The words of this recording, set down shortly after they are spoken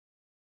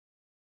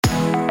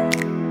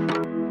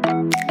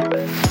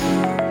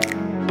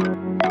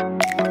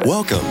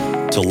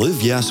Welcome to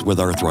Live Yes with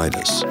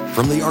Arthritis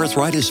from the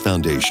Arthritis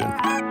Foundation.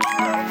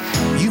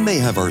 You may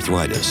have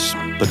arthritis,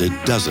 but it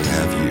doesn't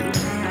have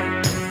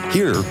you.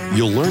 Here,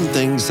 you'll learn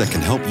things that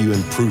can help you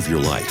improve your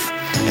life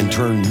and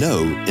turn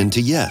no into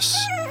yes.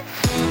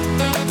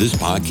 This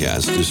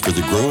podcast is for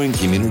the growing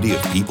community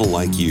of people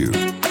like you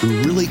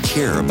who really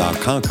care about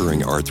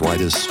conquering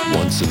arthritis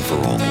once and for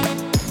all.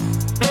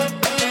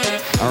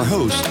 Our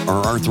hosts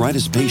are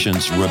arthritis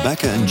patients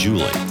Rebecca and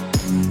Julie,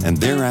 and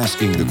they're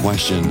asking the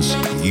questions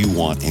you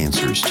want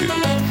answers to.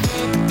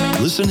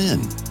 Listen in.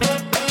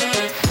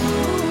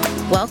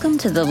 Welcome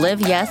to the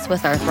Live Yes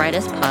with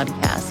Arthritis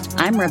podcast.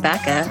 I'm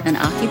Rebecca, an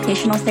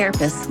occupational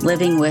therapist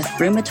living with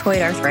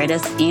rheumatoid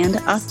arthritis and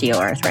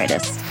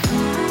osteoarthritis.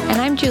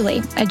 And I'm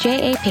Julie, a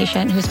JA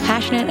patient who's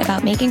passionate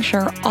about making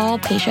sure all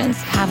patients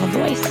have a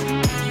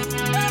voice.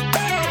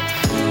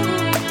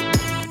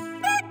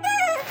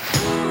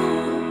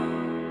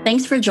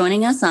 Thanks for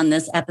joining us on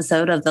this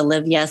episode of the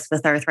Live Yes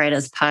with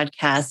Arthritis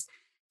podcast.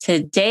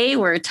 Today,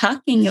 we're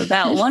talking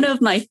about one of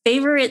my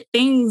favorite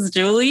things,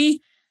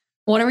 Julie.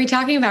 What are we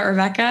talking about,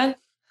 Rebecca?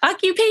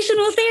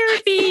 Occupational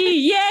therapy.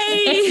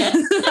 Yay!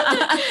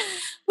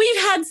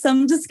 We've had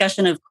some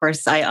discussion. Of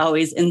course, I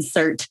always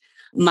insert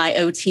my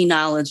OT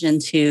knowledge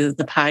into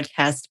the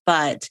podcast,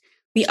 but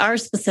we are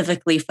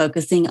specifically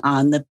focusing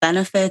on the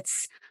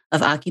benefits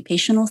of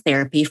occupational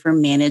therapy for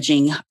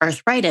managing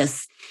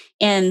arthritis.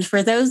 And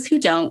for those who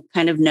don't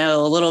kind of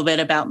know a little bit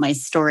about my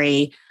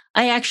story,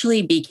 I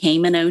actually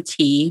became an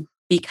OT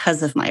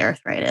because of my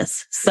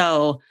arthritis.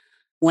 So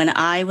when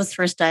I was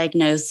first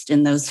diagnosed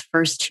in those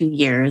first 2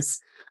 years,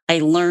 I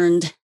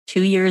learned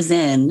 2 years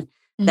in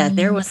that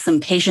there was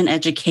some patient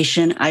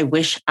education I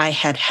wish I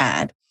had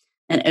had.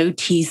 An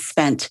OT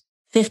spent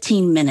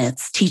 15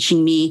 minutes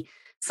teaching me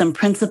some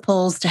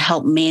principles to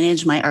help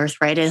manage my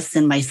arthritis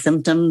and my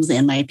symptoms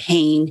and my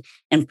pain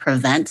and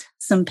prevent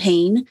some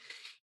pain.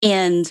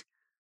 And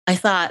I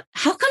thought,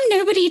 how come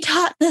nobody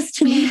taught this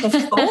to me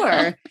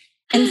before?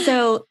 And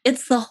so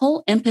it's the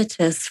whole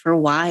impetus for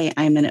why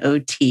I'm an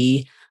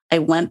OT. I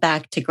went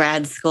back to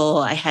grad school.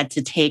 I had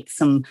to take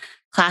some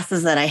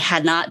classes that I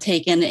had not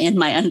taken in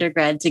my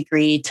undergrad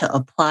degree to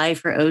apply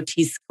for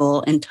OT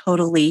school and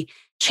totally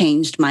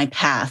changed my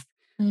path.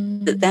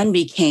 That then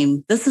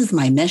became, this is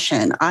my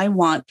mission. I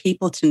want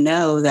people to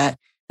know that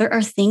there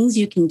are things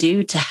you can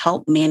do to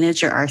help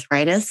manage your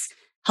arthritis,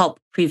 help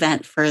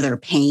prevent further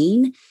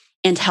pain,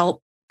 and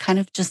help kind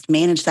of just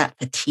manage that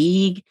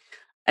fatigue.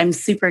 I'm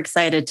super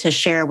excited to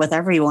share with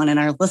everyone and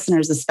our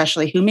listeners,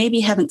 especially who maybe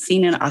haven't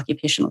seen an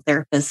occupational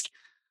therapist,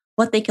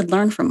 what they could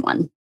learn from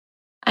one.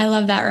 I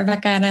love that,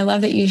 Rebecca. And I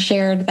love that you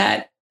shared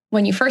that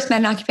when you first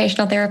met an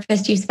occupational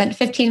therapist, you spent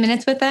 15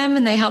 minutes with them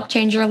and they helped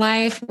change your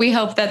life. We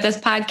hope that this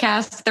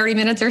podcast, 30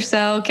 minutes or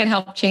so, can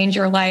help change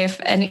your life.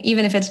 And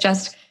even if it's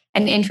just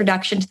an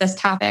introduction to this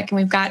topic. And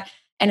we've got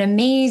an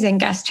amazing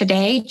guest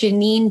today,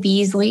 Janine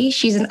Beasley.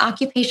 She's an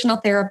occupational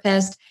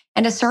therapist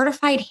and a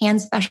certified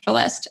hand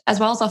specialist, as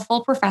well as a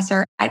full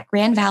professor at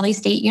Grand Valley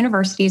State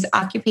University's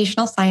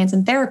Occupational Science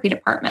and Therapy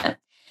Department.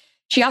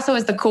 She also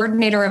is the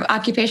coordinator of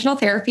occupational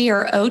therapy,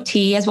 or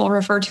OT, as we'll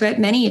refer to it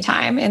many a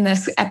time in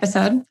this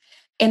episode,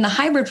 in the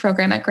hybrid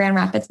program at Grand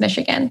Rapids,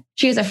 Michigan.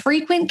 She is a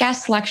frequent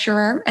guest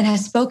lecturer and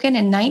has spoken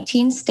in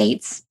 19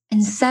 states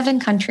and 7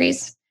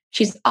 countries.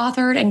 She's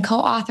authored and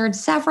co-authored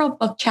several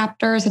book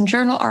chapters and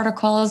journal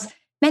articles,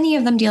 many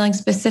of them dealing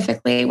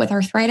specifically with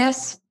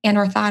arthritis and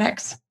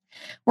orthotics.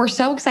 We're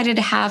so excited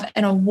to have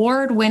an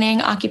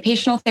award-winning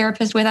occupational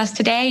therapist with us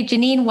today.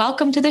 Janine,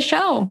 welcome to the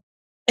show.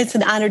 It's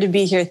an honor to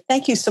be here.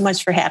 Thank you so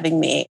much for having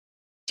me.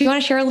 Do you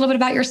want to share a little bit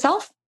about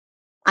yourself?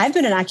 I've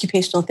been an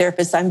occupational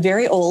therapist. I'm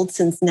very old,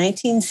 since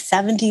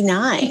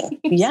 1979.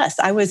 Yes,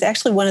 I was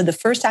actually one of the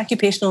first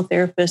occupational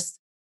therapists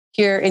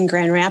here in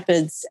Grand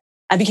Rapids.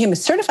 I became a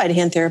certified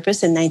hand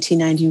therapist in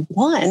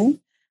 1991,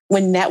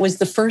 when that was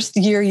the first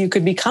year you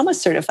could become a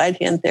certified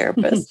hand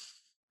therapist.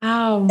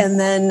 Wow. And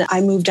then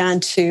I moved on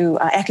to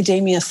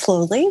academia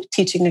slowly,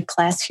 teaching a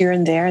class here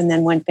and there, and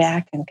then went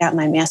back and got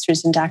my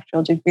master's and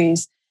doctoral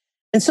degrees.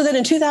 And so then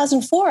in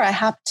 2004, I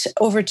hopped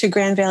over to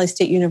Grand Valley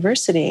State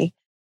University.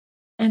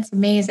 That's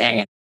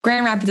amazing.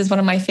 Grand Rapids is one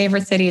of my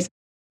favorite cities.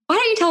 Why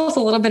don't you tell us a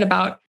little bit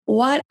about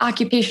what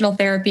occupational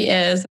therapy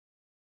is?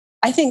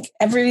 I think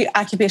every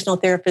occupational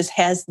therapist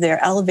has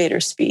their elevator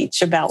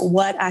speech about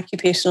what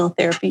occupational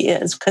therapy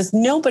is, because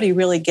nobody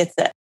really gets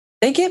it.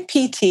 They get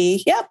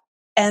PT, yep.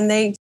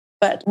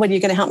 But what, are you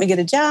going to help me get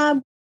a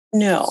job?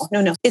 No.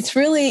 It's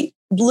really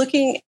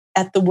looking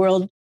at the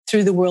world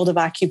through the world of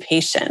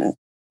occupation.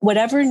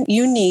 Whatever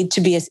you need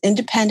to be as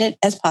independent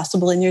as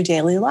possible in your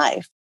daily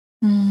life.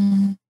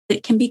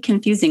 It can be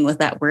confusing with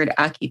that word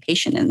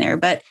occupation in there,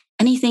 but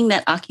anything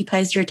that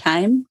occupies your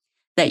time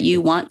that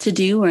you want to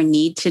do or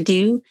need to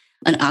do,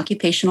 an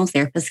occupational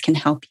therapist can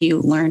help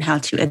you learn how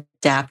to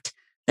adapt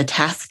the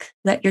task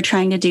that you're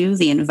trying to do,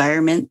 the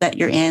environment that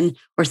you're in,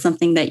 or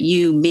something that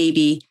you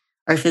maybe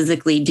are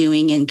physically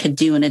doing and could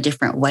do in a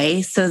different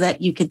way so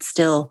that you could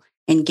still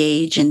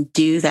engage and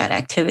do that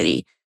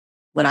activity.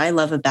 What I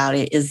love about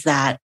it is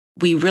that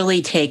we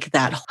really take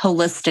that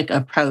holistic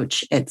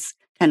approach. It's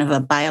kind of a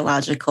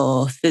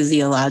biological,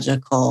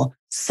 physiological,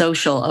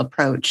 social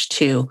approach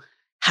to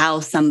how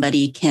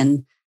somebody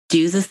can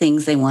do the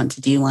things they want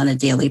to do on a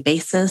daily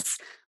basis,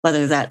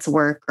 whether that's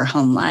work or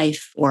home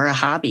life or a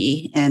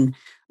hobby, and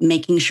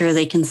making sure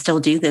they can still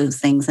do those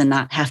things and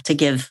not have to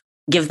give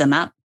them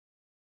up.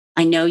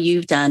 I know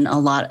you've done a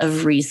lot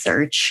of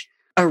research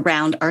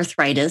around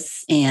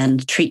arthritis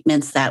and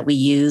treatments that we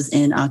use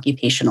in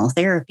occupational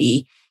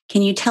therapy.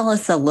 Can you tell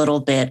us a little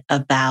bit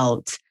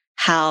about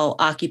how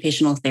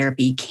occupational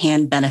therapy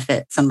can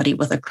benefit somebody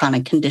with a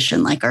chronic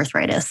condition like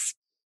arthritis?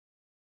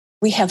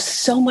 We have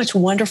so much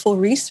wonderful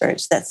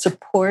research that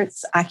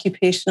supports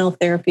occupational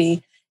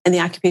therapy and the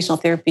occupational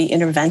therapy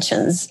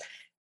interventions.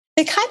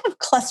 They kind of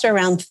cluster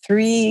around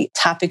three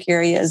topic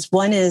areas.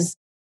 One is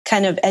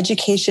kind of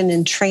education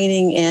and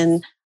training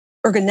in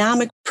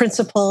ergonomic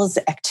principles,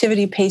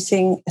 activity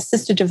pacing,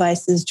 assisted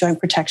devices, joint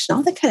protection,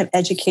 all the kind of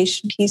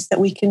education piece that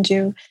we can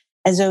do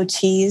as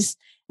OTs.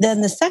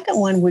 Then the second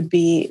one would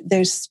be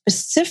there's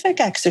specific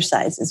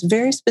exercises,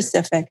 very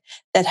specific,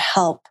 that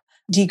help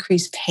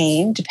decrease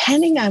pain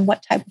depending on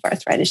what type of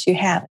arthritis you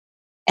have.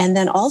 And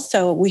then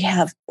also we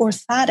have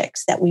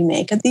orthotics that we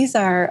make. And these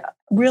are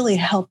really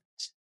helped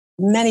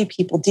many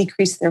people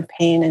decrease their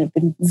pain and have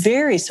been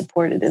very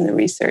supported in the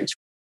research.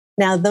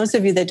 Now, those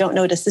of you that don't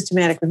know what a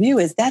systematic review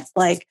is, that's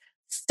like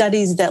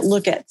studies that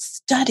look at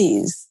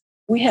studies.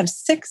 We have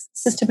 6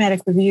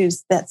 systematic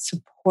reviews that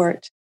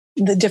support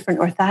the different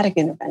orthotic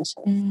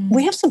interventions.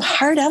 We have some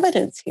hard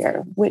evidence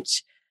here,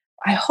 which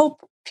I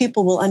hope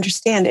people will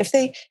understand. If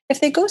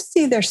they go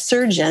see their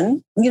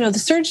surgeon, the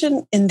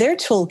surgeon in their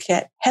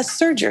toolkit has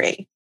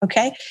surgery,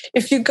 okay?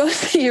 If you go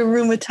see your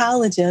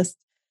rheumatologist,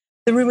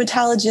 the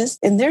rheumatologist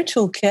in their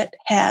toolkit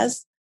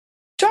has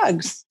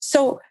drugs.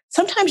 So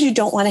sometimes you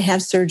don't want to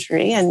have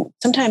surgery, and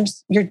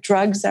sometimes your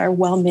drugs are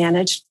well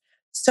managed.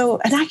 So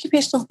an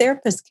occupational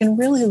therapist can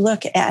really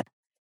look at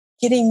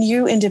getting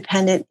you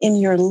independent in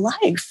your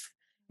life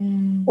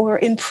or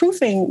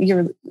improving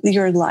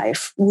your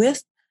life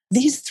with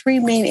these 3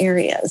 main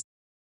areas.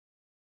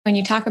 When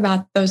you talk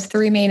about those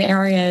 3 main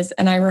areas,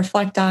 and I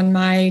reflect on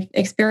my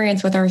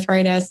experience with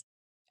arthritis,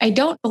 I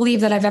don't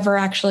believe that I've ever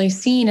actually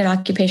seen an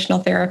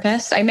occupational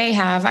therapist. I may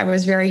have. I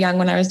was very young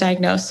when I was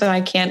diagnosed, so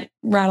I can't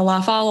rattle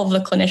off all of the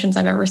clinicians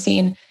I've ever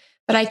seen.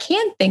 But I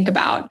can think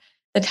about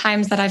the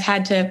times that I've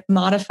had to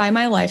modify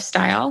my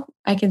lifestyle.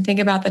 I can think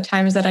about the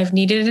times that I've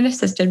needed an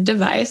assistive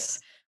device,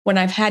 when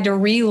I've had to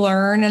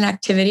relearn an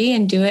activity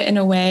and do it in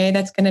a way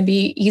that's going to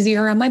be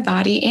easier on my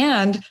body,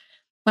 and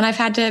when I've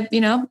had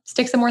to,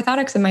 stick some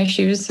orthotics in my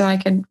shoes so I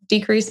can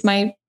decrease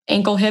my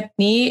ankle, hip,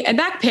 knee, and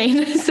back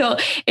pain. So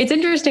it's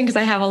interesting because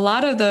I have a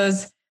lot of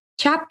those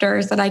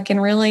chapters that I can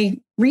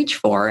really reach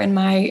for in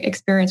my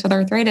experience with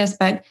arthritis,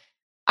 but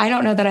I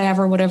don't know that I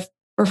ever would have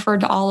referred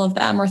to all of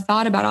them or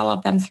thought about all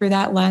of them through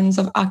that lens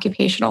of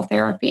occupational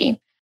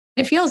therapy.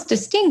 It feels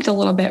distinct a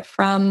little bit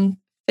from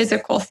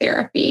physical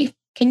therapy.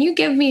 Can you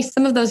give me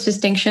some of those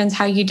distinctions,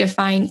 how you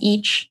define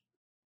each?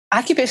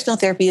 Occupational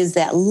therapy is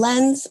that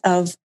lens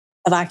of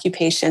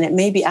occupation. It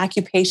may be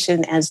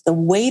occupation as the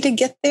way to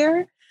get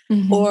there,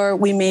 or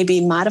we may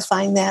be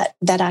modifying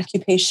that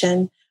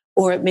occupation,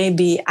 or it may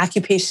be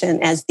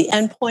occupation as the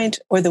endpoint,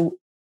 or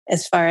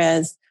as far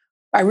as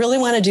I really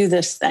want to do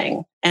this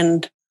thing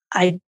and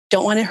I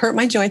don't want to hurt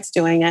my joints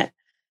doing it,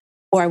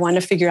 or I want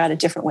to figure out a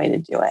different way to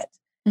do it.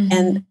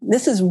 And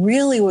this is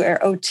really where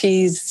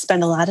OTs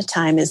spend a lot of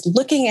time, is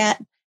looking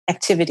at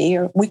activity,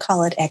 or we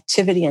call it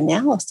activity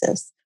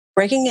analysis,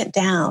 breaking it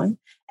down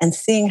and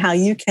seeing how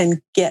you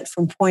can get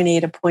from point A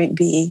to point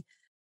B,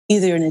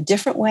 either in a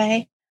different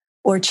way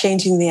or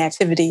changing the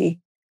activity,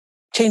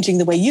 changing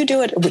the way you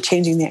do it, or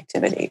changing the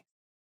activity.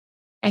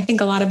 I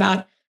think a lot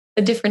about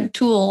the different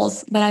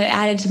tools that I've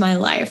added to my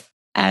life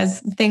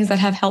as things that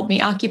have helped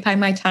me occupy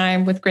my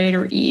time with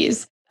greater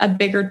ease. A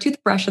bigger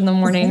toothbrush in the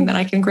morning that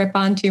I can grip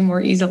onto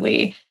more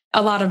easily.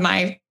 A lot of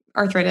my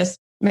arthritis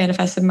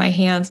manifests in my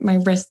hands, my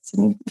wrists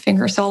and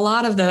fingers. So a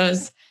lot of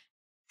those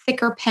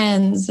thicker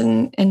pens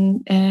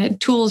and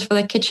tools for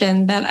the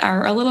kitchen that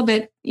are a little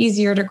bit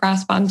easier to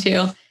grasp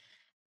onto,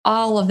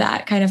 all of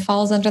that kind of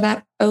falls under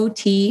that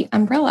OT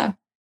umbrella.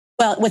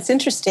 Well, what's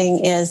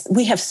interesting is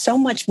we have so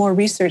much more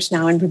research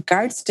now in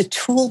regards to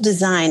tool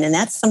design. And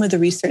that's some of the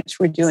research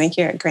we're doing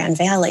here at Grand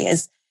Valley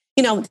is,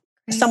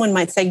 someone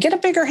might say, get a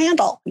bigger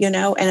handle,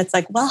 and it's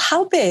like, well,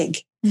 how big?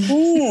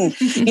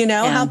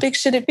 How big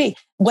should it be?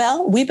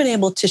 Well, we've been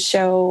able to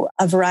show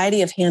a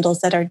variety of handles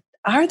that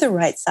are the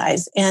right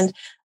size. And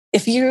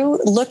if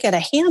you look at a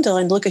handle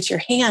and look at your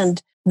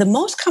hand, the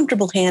most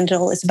comfortable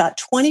handle is about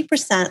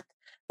 20%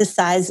 the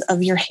size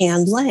of your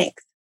hand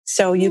length.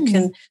 So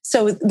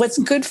so what's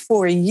good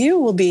for you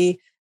will be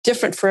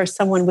different for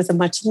someone with a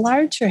much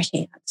larger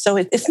hand. So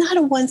it's not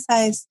a one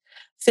size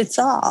fits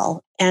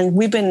all. And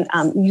we've been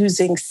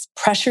using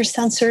pressure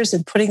sensors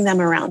and putting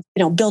them around,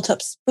 built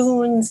up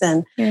spoons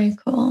and very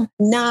cool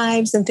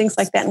knives and things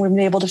like that. And we've been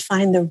able to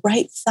find the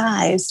right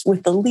size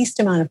with the least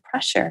amount of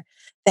pressure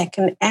that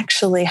can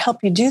actually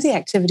help you do the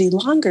activity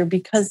longer,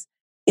 because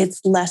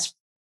it's less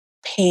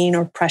pain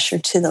or pressure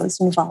to those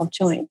involved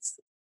joints.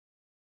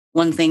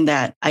 One thing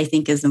that I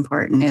think is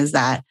important is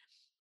that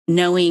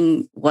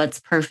knowing what's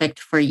perfect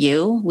for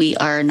you. We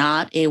are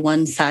not a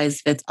one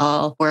size fits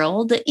all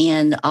world,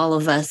 and all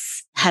of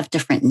us have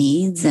different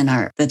needs and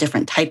the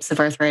different types of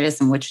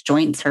arthritis and which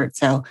joints hurt.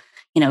 So,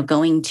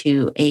 going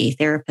to a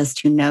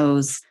therapist who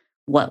knows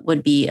what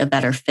would be a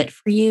better fit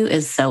for you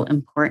is so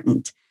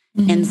important.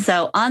 Mm-hmm. And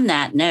so on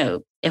that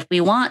note, if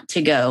we want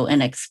to go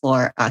and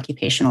explore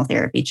occupational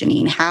therapy,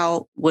 Janine,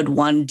 how would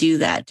one do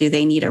that? Do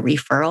they need a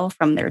referral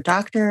from their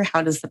doctor?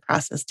 How does the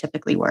process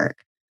typically work?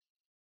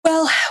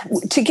 Well,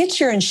 to get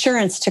your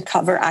insurance to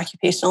cover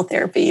occupational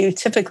therapy, you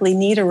typically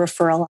need a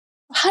referral.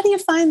 How do you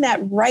find that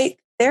right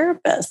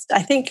therapist?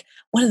 I think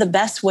one of the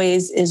best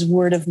ways is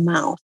word of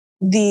mouth.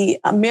 The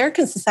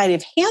American Society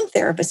of Hand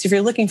Therapists, if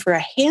you're looking for a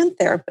hand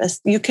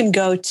therapist, you can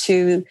go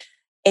to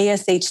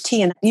ASHT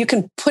and you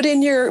can put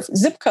in your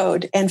zip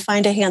code and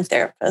find a hand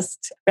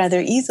therapist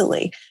rather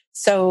easily.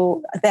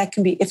 So that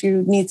can be if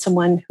you need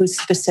someone who's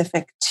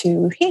specific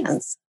to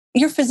hands.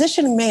 Your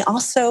physician may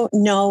also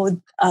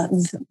know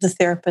the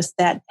therapist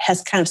that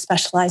has kind of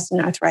specialized in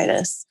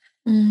arthritis.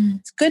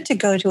 It's good to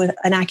go to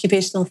an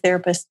occupational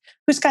therapist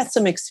who's got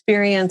some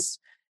experience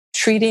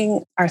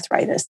treating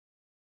arthritis.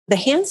 The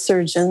hand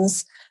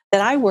surgeons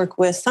that I work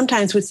with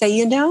sometimes would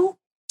say,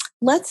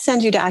 let's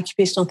send you to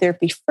occupational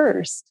therapy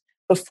first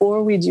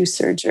before we do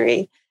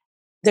surgery.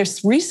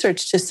 There's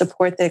research to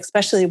support that,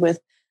 especially with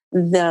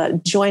the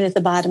joint at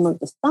the bottom of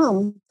the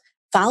thumb,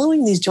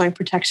 following these joint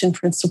protection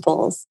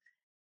principles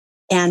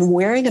and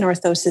wearing an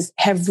orthosis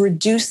have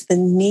reduced the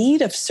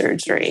need of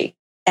surgery,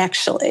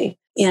 actually,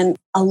 in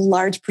a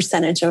large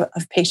percentage of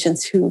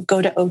patients who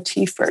go to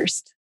OT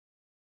first.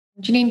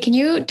 Janine, can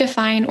you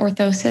define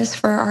orthosis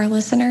for our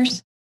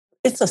listeners?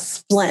 It's a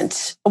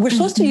splint. We're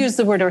supposed to use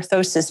the word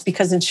orthosis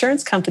because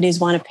insurance companies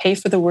want to pay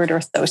for the word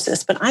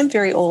orthosis, but I'm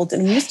very old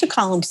and we used to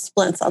call them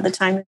splints all the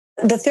time.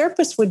 The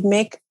therapist would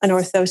make an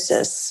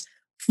orthosis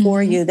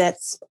for you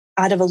that's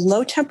out of a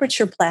low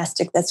temperature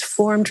plastic that's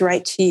formed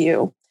right to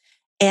you.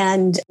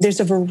 And there's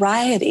a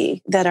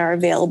variety that are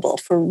available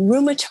for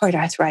rheumatoid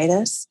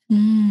arthritis.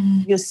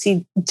 You'll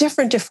see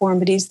different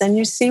deformities than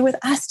you see with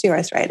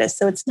osteoarthritis.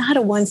 So it's not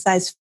a one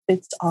size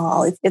fits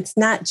all. It's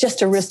not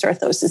just a wrist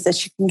orthosis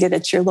that you can get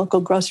at your local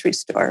grocery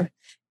store.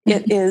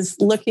 It is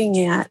looking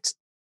at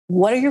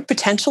what are your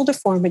potential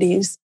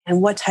deformities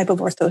and what type of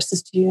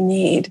orthosis do you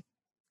need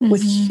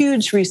with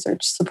huge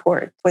research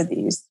support for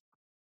these.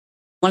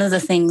 One of the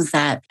things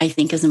that I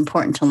think is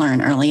important to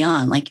learn early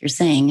on, like you're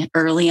saying,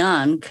 early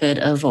on could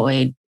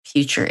avoid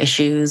future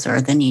issues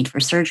or the need for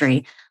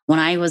surgery. When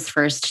I was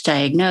first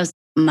diagnosed,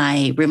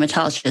 my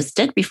rheumatologist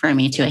did refer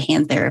me to a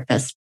hand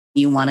therapist.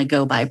 You want to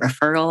go by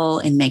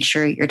referral and make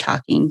sure you're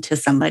talking to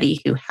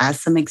somebody who has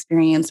some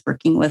experience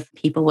working with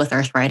people with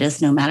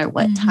arthritis, no matter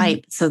what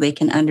type, so they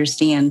can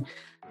understand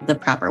the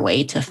proper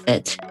way to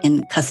fit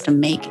and custom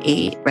make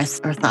a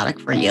wrist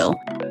orthotic for you.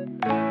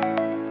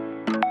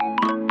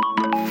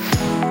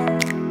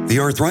 The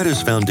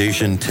Arthritis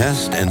Foundation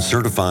tests and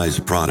certifies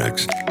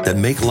products that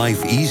make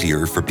life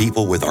easier for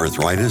people with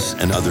arthritis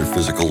and other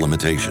physical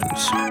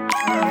limitations.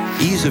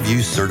 Ease of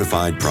use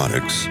certified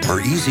products are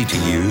easy to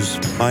use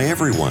by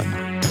everyone.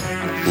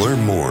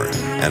 Learn more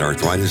at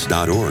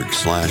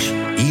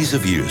arthritis.org/ease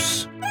of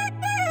use.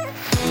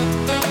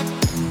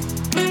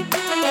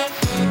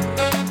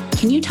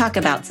 Can you talk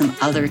about some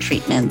other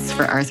treatments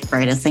for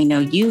arthritis? I know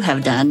you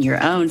have done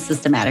your own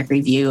systematic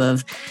review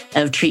of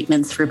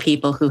treatments for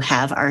people who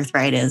have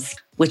arthritis.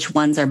 Which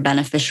ones are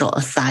beneficial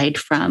aside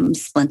from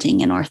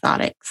splinting and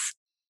orthotics?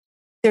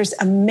 There's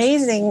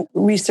amazing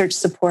research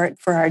support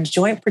for our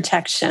joint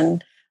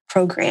protection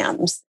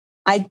programs.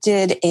 I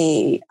did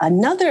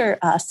another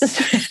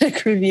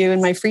systematic review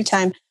in my free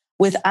time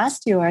with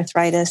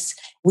osteoarthritis.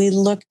 We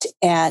looked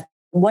at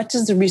what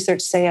does the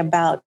research say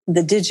about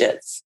the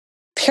digits.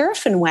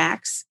 Paraffin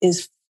wax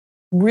is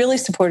really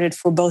supported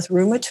for both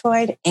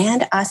rheumatoid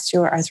and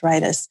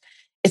osteoarthritis.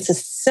 It's a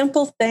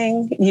simple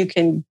thing. You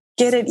can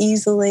get it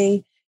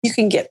easily. You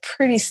can get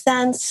Pretty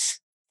Sense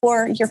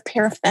for your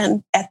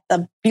paraffin at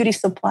the beauty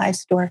supply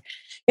store.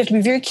 You have to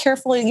be very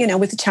careful,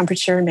 with the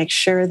temperature and make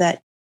sure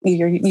that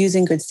you're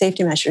using good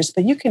safety measures,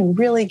 but you can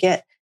really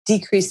get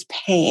decreased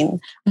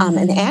pain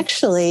and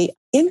actually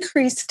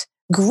increased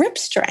grip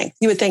strength.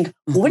 You would think,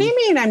 what do you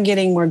mean I'm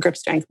getting more grip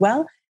strength?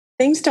 Well,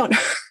 things don't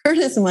hurt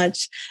as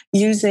much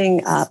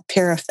using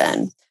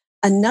paraffin.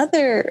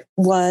 Another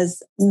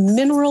was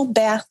mineral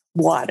bath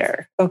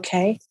water.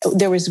 Okay.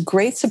 There was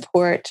great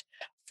support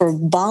for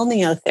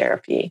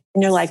balneotherapy.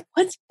 And you're like,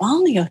 what's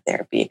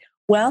balneotherapy?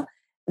 Well,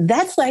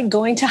 that's like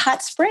going to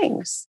hot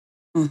springs.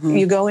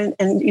 You go in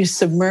and you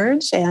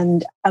submerge,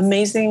 and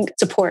amazing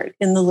support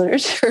in the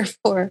literature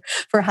for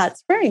hot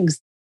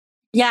springs.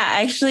 Yeah,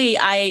 actually,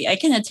 I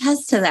can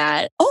attest to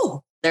that.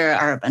 Oh, there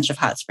are a bunch of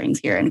hot springs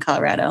here in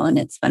Colorado, and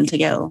it's fun to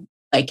go.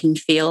 I can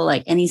feel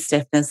like any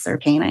stiffness or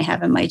pain I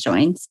have in my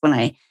joints when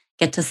I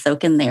get to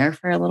soak in there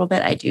for a little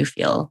bit. I do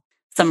feel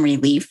some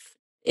relief.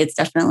 it's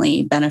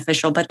definitely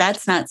beneficial, but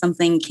that's not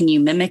something, can you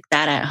mimic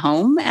that at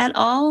home at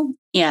all?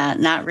 Yeah,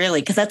 not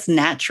really, because that's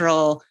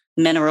natural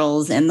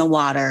minerals in the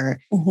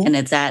water and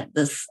it's at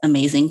this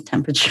amazing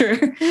temperature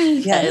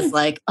that is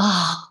like,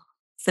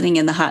 sitting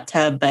in the hot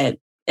tub, but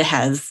it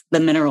has the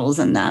minerals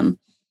in them.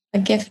 A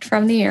gift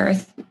from the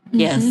earth.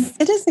 Yes.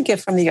 It is a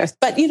gift from the earth,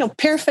 but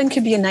paraffin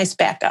could be a nice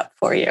backup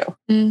for you.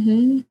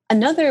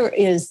 Another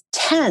is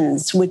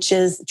TENS, which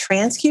is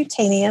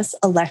transcutaneous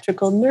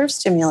electrical nerve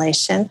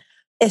stimulation.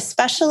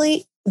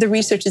 Especially the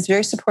research is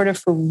very supportive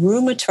for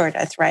rheumatoid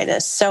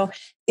arthritis. So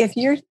if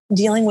you're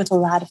dealing with a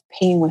lot of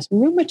pain with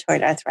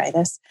rheumatoid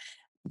arthritis,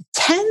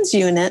 TENS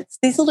units,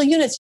 these little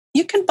units,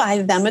 you can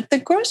buy them at the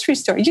grocery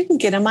store. You can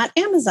get them on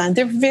Amazon.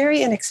 They're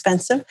very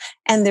inexpensive,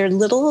 and they're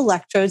little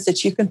electrodes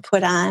that you can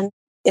put on.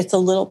 It's a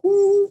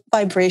little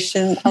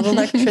vibration of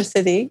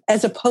electricity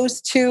as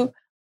opposed to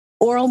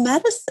oral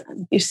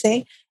medicine, you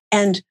see?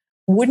 And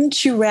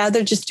wouldn't you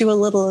rather just do a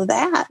little of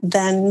that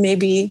than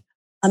maybe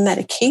a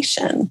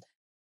medication?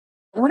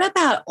 What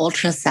about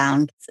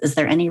ultrasound? Is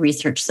there any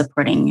research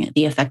supporting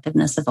the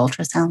effectiveness of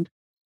ultrasound?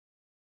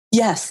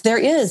 Yes, there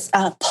is.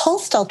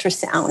 Pulsed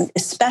ultrasound,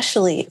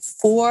 especially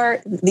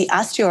for the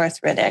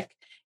osteoarthritic,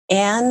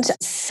 and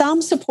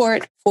some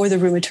support for the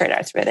rheumatoid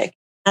arthritic.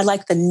 I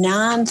like the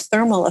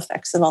non-thermal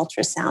effects of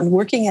ultrasound,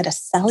 working at a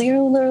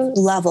cellular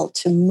level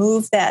to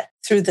move that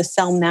through the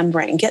cell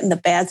membrane, getting the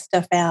bad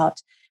stuff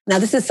out. Now,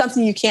 this is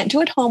something you can't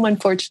do at home,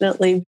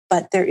 unfortunately,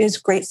 but there is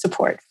great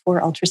support for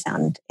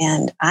ultrasound.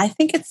 And I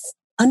think it's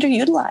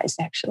underutilized,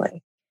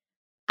 actually.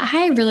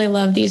 I really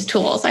love these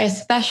tools. I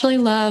especially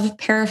love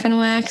paraffin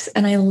wax,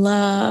 and I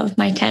love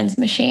my TENS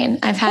machine.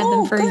 I've had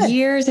them for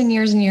years and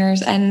years and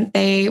years, and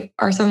they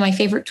are some of my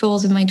favorite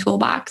tools in my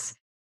toolbox.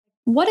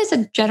 What does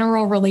a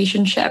general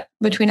relationship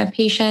between a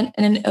patient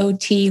and an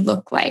OT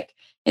look like?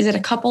 Is it a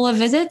couple of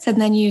visits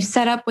and then you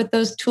set up with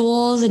those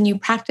tools and you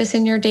practice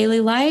in your daily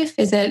life?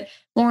 Is it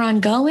more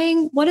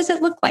ongoing? What does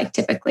it look like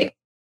typically?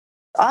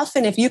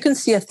 Often, if you can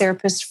see a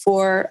therapist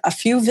for a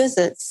few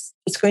visits,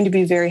 it's going to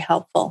be very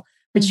helpful.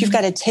 But you've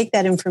got to take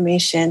that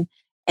information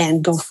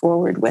and go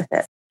forward with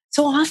it.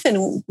 So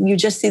often, you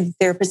just see the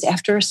therapist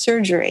after a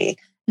surgery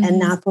and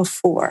not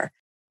before.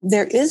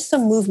 There is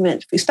some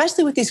movement,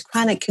 especially with these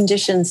chronic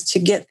conditions, to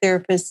get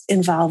therapists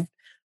involved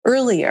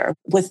earlier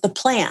with the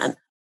plan.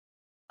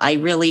 I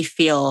really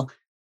feel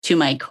to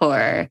my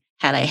core,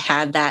 had I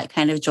had that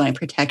kind of joint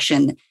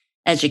protection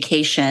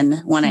education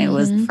when I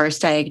was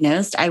first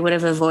diagnosed, I would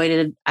have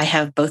avoided, I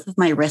have both of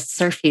my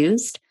wrists are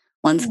fused.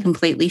 One's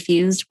completely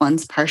fused,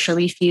 one's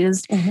partially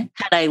fused. Had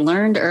I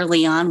learned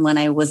early on when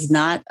I was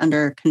not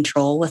under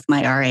control with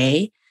my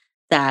RA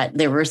that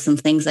there were some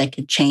things I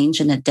could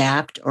change and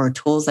adapt or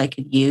tools I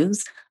could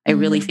use, I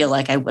really feel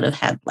like I would have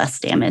had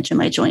less damage in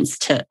my joints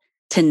to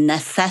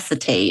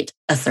necessitate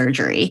a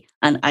surgery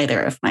on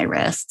either of my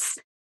wrists.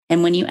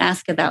 And when you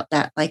ask about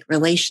that like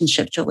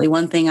relationship, Julie,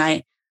 one thing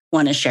I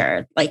want to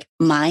share, like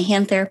my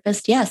hand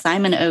therapist, yes,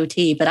 I'm an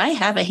OT, but I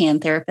have a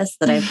hand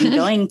therapist that I've been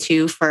going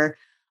to for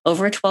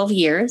over 12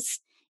 years.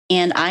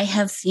 And I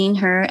have seen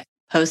her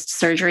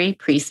post-surgery,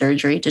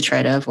 pre-surgery to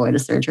try to avoid a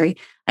surgery.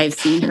 I've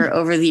seen her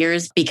over the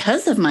years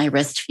because of my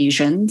wrist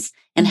fusions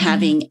and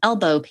having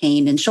elbow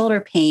pain and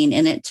shoulder pain.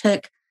 And it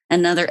took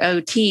another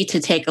OT to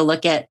take a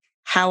look at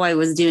how I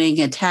was doing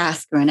a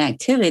task or an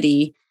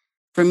activity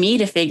for me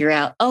to figure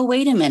out, oh,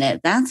 wait a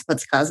minute, that's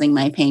what's causing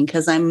my pain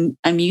because I'm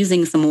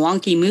using some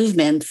wonky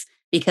movements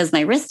because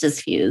my wrist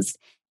is fused.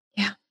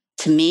 Yeah.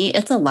 To me,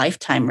 it's a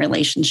lifetime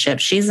relationship.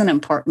 She's an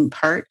important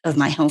part of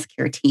my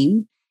healthcare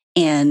team.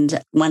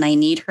 And when I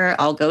need her,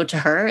 I'll go to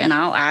her and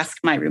I'll ask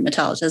my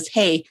rheumatologist,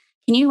 hey,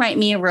 can you write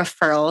me a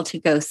referral to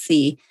go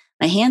see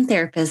my hand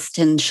therapist?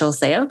 And she'll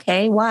say,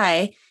 okay,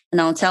 why? And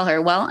I'll tell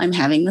her, well, I'm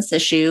having this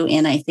issue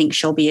and I think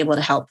she'll be able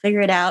to help figure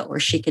it out, or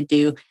she could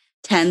do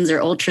TENS or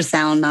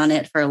ultrasound on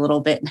it for a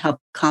little bit and help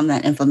calm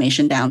that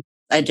inflammation down.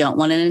 I don't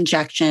want an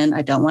injection.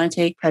 I don't want to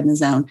take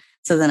prednisone.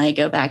 So then I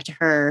go back to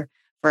her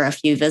for a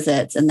few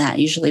visits, and that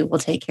usually will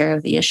take care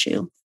of the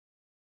issue.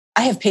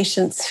 I have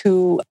patients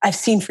who I've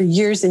seen for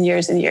years and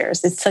years and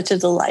years. It's such a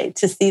delight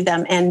to see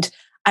them. And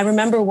I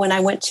remember when I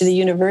went to the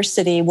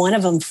university, one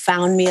of them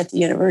found me at the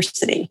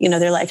university.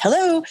 They're like,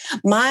 hello,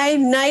 my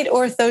night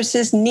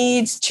orthosis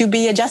needs to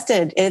be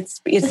adjusted. It's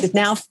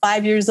now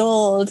 5 years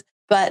old,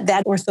 but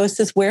that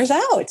orthosis wears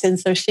out. And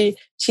so she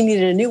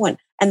needed a new one.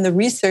 And the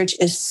research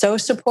is so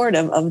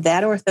supportive of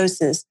that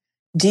orthosis,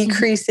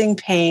 decreasing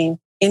pain,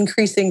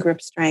 increasing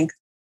grip strength.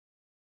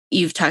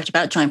 You've talked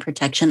about joint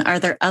protection. Are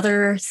there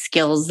other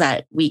skills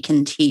that we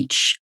can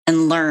teach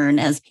and learn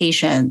as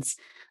patients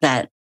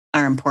that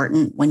are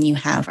important when you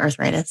have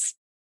arthritis?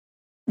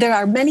 There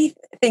are many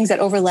things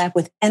that overlap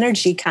with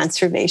energy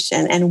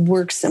conservation and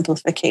work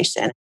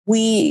simplification.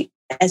 We,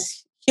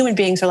 as human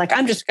beings, are like,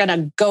 I'm just going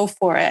to go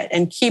for it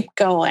and keep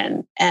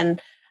going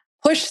and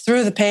push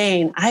through the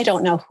pain. I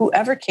don't know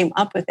whoever came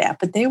up with that,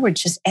 but they were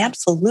just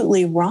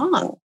absolutely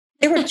wrong.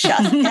 They were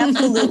just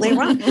absolutely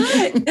wrong.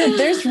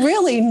 There's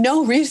really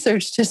no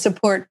research to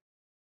support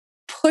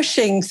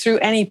pushing through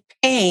any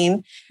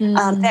pain,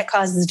 that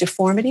causes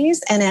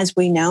deformities. And as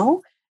we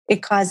know,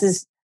 it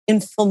causes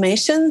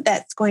inflammation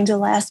that's going to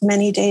last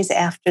many days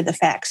after the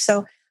fact.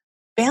 So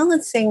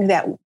balancing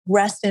that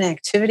rest and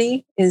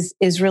activity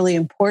is really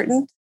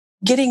important.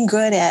 Getting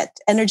good at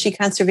energy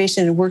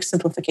conservation and work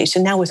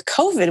simplification. Now with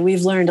COVID,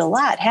 we've learned a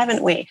lot,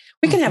 haven't we?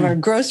 We can have our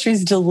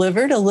groceries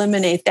delivered,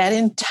 eliminate that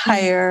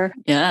entire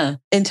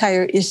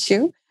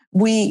issue.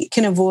 We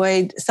can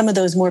avoid some of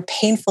those more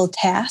painful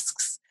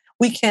tasks.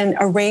 We can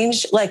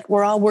arrange, like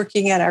we're all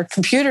working at our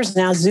computers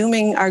now,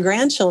 Zooming our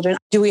grandchildren.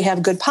 Do we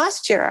have good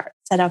posture?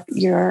 Set up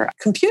your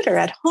computer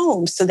at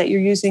home so that you're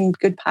using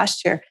good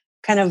posture.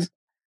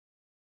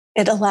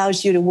 It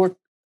allows you to work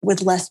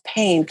with less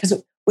pain,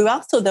 because we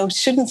also, though,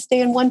 shouldn't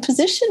stay in one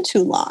position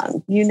too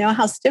long. You know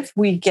how stiff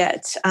we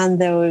get on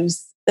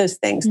those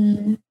things.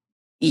 Mm-hmm.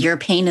 Your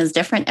pain is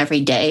different every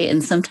day,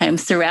 and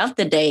sometimes throughout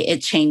the day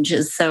it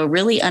changes. So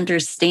really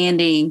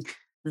understanding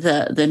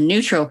the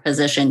neutral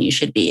position you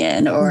should be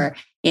in, or,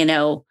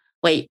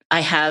 wait, I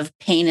have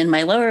pain in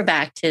my lower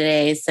back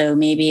today, so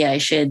maybe I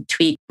should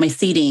tweak my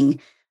seating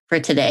for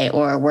today,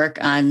 or work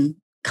on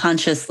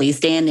consciously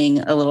standing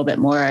a little bit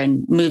more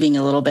and moving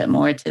a little bit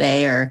more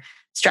today, or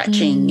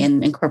stretching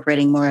and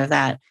incorporating more of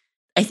that.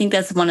 I think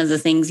that's one of the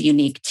things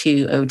unique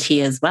to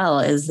OT as well,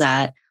 is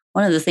that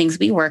one of the things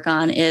we work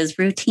on is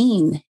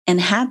routine and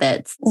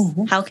habits.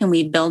 Mm-hmm. How can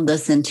we build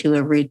this into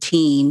a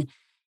routine?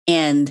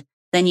 And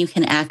then you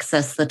can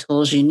access the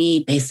tools you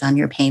need based on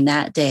your pain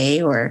that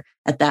day or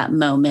at that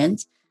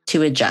moment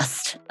to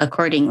adjust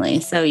accordingly.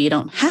 So you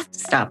don't have to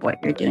stop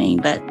what you're doing,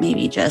 but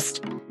maybe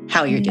just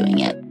how you're doing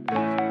it.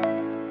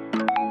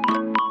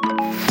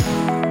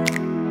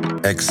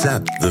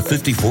 Accept the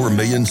 54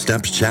 Million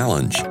Steps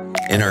Challenge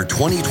in our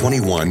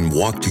 2021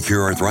 Walk to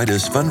Cure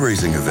Arthritis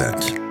fundraising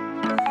event.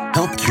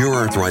 Help cure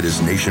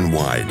arthritis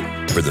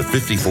nationwide for the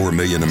 54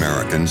 million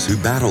Americans who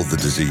battle the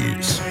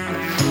disease.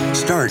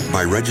 Start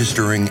by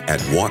registering at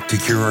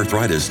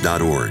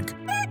walktocurearthritis.org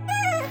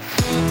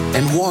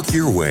and walk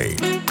your way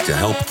to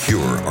help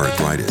cure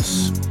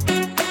arthritis.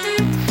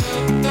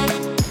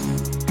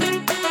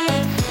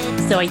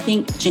 So I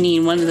think,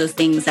 Janine, one of those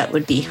things that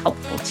would be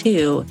helpful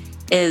too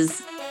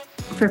is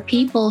for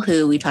people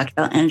who, we talked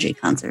about energy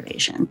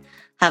conservation,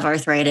 have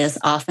arthritis,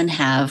 often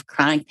have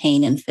chronic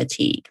pain and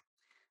fatigue.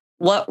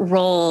 What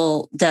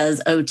role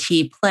does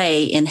OT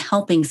play in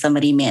helping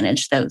somebody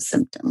manage those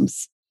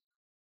symptoms?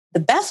 The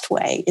best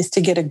way is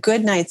to get a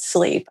good night's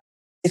sleep.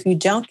 If you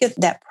don't get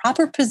that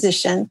proper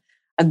position,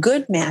 a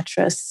good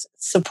mattress,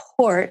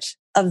 support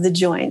of the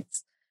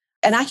joints,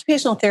 an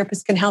occupational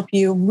therapist can help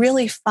you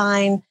really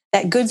find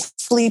that good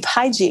sleep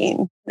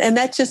hygiene. And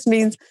that just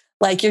means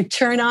like you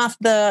turn off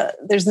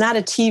there's not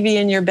a TV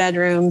in your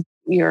bedroom,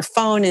 your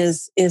phone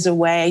is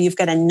away, you've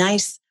got a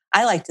nice,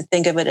 I like to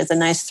think of it as a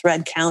nice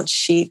thread count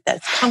sheet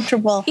that's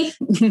comfortable.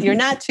 You're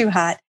not too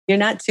hot. You're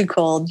not too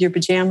cold. Your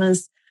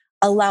pajamas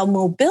allow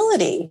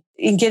mobility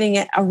in getting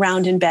it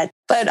around in bed.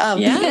 But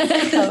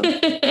so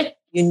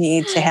you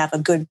need to have a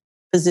good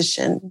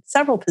position,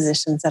 several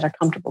positions that are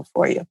comfortable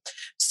for you.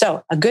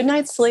 So a good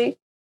night's sleep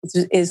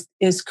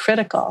is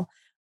critical.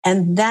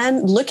 And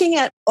then looking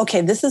at, okay,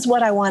 this is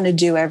what I want to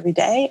do every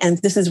day, and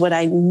this is what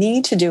I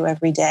need to do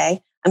every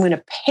day. I'm going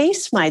to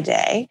pace my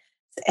day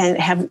and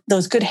have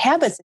those good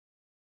habits.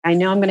 I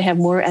know I'm going to have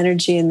more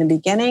energy in the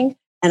beginning,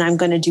 and I'm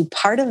going to do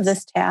part of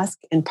this task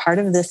and part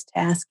of this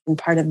task and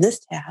part of this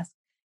task,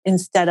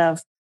 instead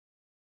of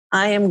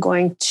I am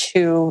going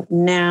to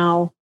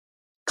now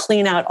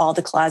clean out all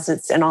the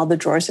closets and all the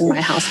drawers in my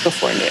house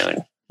before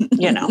noon.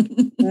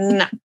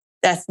 No,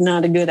 that's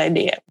not a good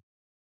idea.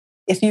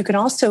 If you can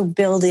also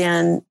build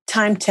in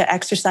time to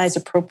exercise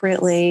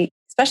appropriately,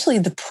 especially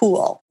the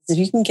pool. If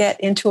you can get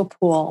into a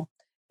pool,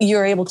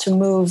 you're able to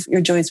move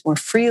your joints more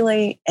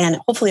freely, and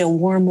hopefully a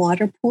warm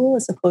water pool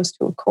as opposed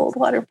to a cold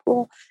water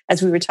pool,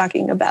 as we were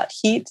talking about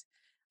heat,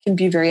 can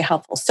be very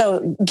helpful.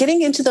 So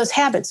getting into those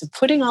habits of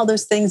putting all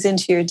those things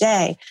into your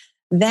day,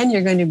 then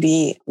you're going to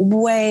be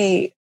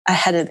way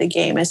ahead of the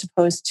game as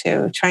opposed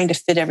to trying to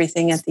fit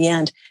everything at the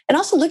end. And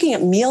also looking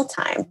at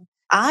mealtime.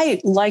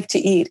 I like to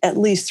eat at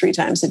least 3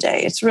 times a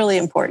day. It's really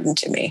important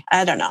to me.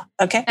 I don't know.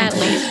 Okay. At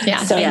least.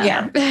 Yeah. So,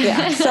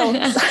 yeah.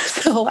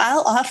 So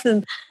I'll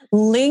often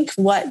link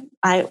what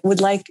I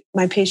would like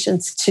my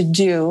patients to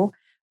do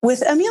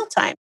with a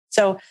mealtime.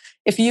 So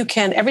if you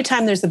can, every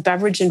time there's a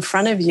beverage in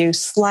front of you,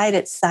 slide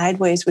it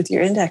sideways with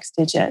your index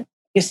digit.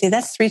 You see,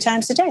 that's 3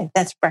 times a day.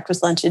 That's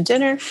breakfast, lunch, and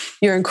dinner.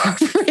 You're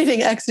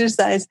incorporating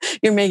exercise.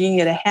 You're making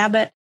it a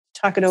habit.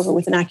 Talk it over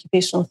with an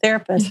occupational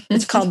therapist.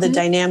 It's called the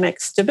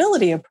dynamic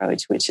stability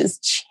approach, which is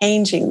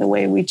changing the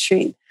way we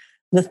treat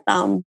the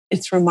thumb.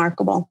 It's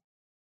remarkable.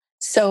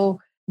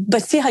 So,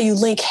 but see how you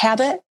link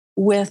habit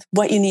with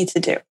what you need to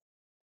do.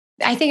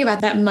 I think about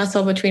that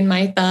muscle between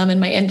my thumb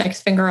and my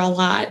index finger a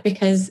lot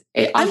because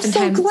I'm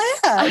so glad.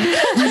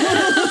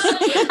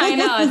 I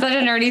know, it's such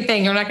a nerdy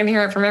thing. You're not going to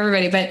hear it from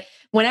everybody, but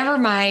whenever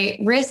my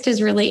wrist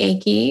is really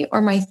achy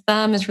or my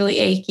thumb is really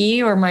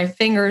achy or my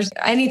fingers,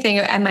 anything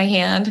at my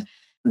hand,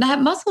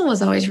 that muscle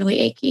was always really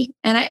achy.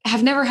 And I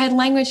have never had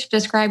language to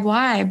describe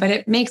why, but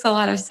it makes a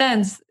lot of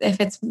sense if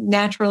it's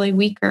naturally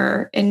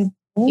weaker in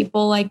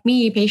people like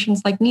me,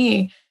 patients like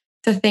me,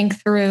 to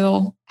think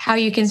through how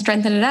you can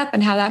strengthen it up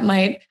and how that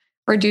might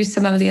reduce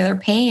some of the other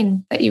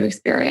pain that you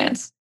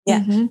experience. Yeah.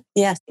 Mm-hmm.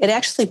 Yes. It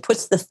actually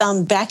puts the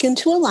thumb back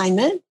into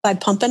alignment by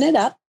pumping it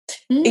up.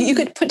 Mm-hmm. You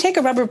could take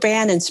a rubber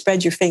band and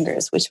spread your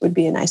fingers, which would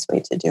be a nice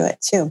way to do it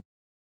too.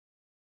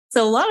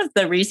 So a lot of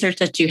the research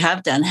that you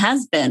have done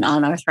has been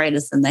on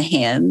arthritis in the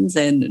hands,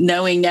 and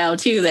knowing now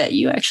too that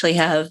you actually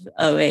have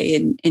OA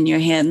in your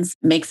hands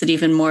makes it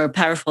even more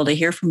powerful to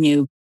hear from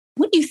you.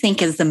 What do you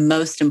think is the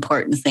most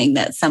important thing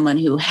that someone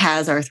who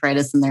has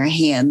arthritis in their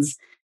hands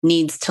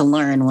needs to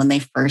learn when they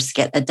first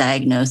get a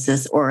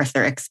diagnosis, or if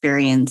they're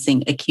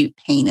experiencing acute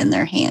pain in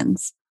their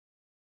hands?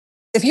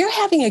 If you're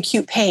having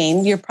acute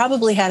pain, you're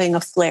probably having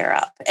a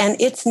flare-up, and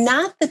it's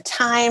not the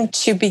time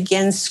to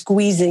begin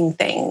squeezing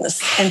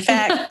things. In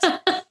fact,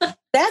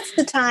 that's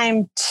the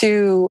time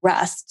to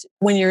rest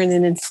when you're in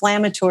an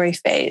inflammatory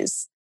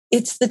phase.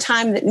 It's the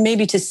time that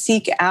maybe to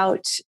seek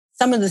out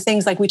some of the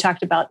things like we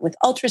talked about with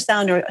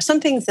ultrasound, or some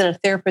things that a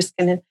therapist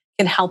can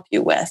help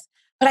you with.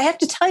 But I have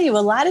to tell you, a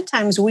lot of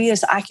times we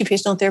as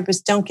occupational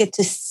therapists don't get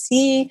to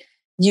see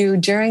you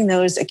during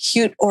those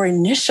acute or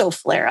initial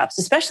flare-ups,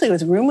 especially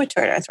with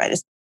rheumatoid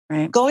arthritis.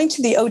 Right. Going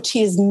to the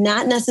OT is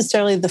not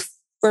necessarily the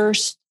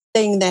first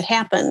thing that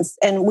happens.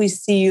 And we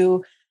see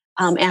you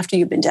after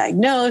you've been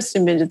diagnosed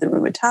and been to the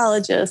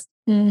rheumatologist.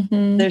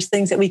 Mm-hmm. There's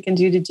things that we can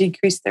do to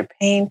decrease their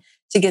pain,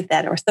 to get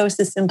that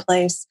orthosis in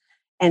place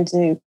and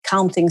to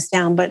calm things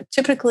down. But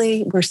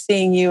typically we're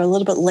seeing you a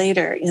little bit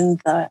later in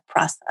the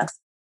process.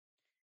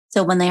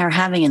 So when they are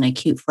having an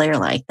acute flare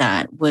like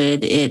that,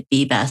 would it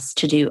be best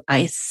to do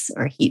ice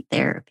or heat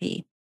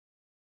therapy?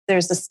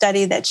 There's a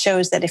study that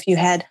shows that if you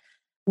had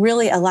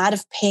really a lot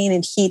of pain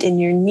and heat in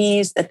your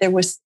knees, that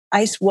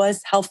ice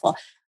was helpful.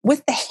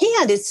 With the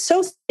hand, it's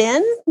so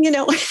thin,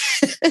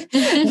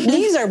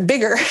 knees are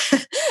bigger.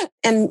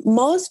 And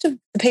most of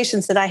the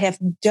patients that I have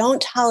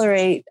don't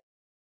tolerate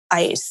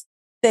ice.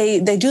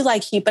 They do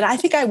like heat, but I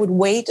think I would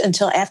wait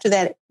until after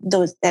that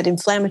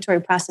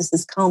inflammatory process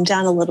has calmed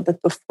down a little bit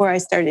before I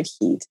started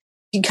heat.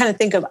 You kind of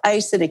think of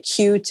ice and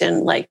acute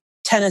and like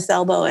tennis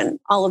elbow and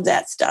all of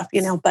that stuff,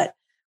 but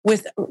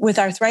with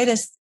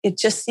arthritis, it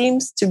just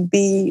seems to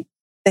be,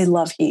 they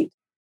love heat.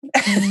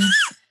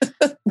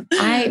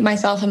 I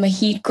myself am a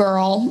heat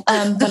girl,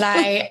 but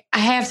I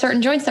have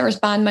certain joints that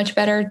respond much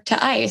better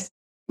to ice.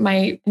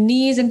 My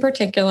knees in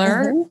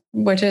particular,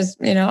 which is,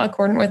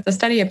 according with the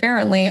study,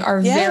 apparently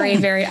are very,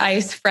 very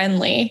ice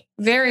friendly,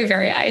 very,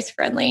 very ice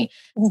friendly.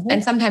 Mm-hmm.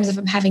 And sometimes if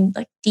I'm having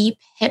like deep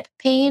hip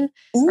pain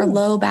or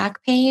low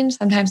back pain,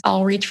 sometimes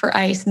I'll reach for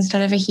ice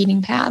instead of a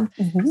heating pad.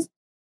 Mm-hmm.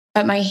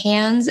 But my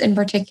hands in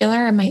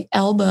particular and my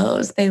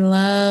elbows, they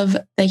love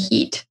the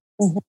heat.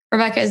 Mm-hmm.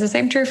 Rebecca, is the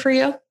same true for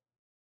you?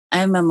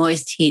 I'm a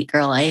moist heat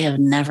girl. I have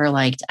never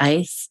liked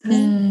ice.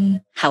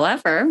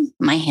 However,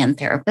 my hand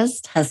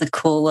therapist has a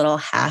cool little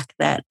hack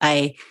that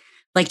I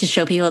like to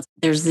show people.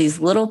 There's these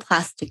little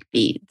plastic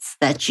beads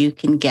that you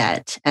can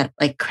get at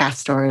like craft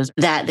stores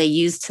that they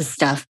use to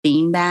stuff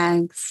bean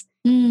bags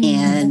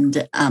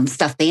and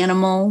stuffed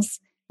animals.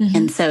 Mm-hmm.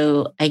 And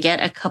so I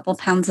get a couple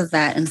pounds of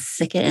that and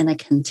stick it in a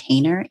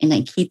container and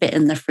I keep it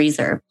in the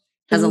freezer.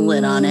 Has a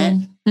lid on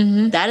it.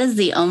 Mm-hmm. That is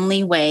the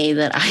only way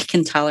that I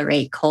can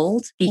tolerate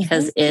cold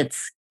because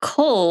it's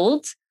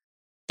cold,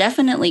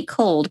 definitely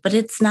cold, but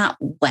it's not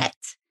wet.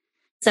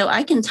 So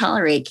I can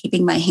tolerate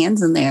keeping my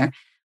hands in there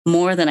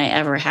more than I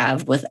ever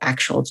have with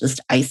actual just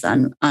ice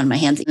on my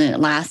hands. And it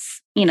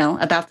lasts,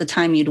 about the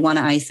time you'd want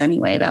to ice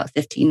anyway, about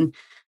 15,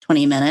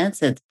 20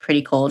 minutes. It's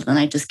pretty cold. And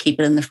I just keep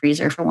it in the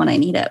freezer for when I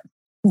need it.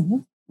 Mm-hmm.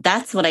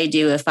 That's what I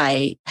do if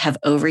I have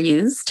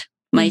overused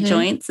my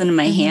joints and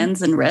my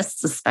hands and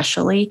wrists,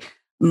 especially.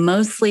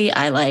 Mostly,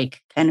 I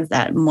like kind of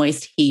that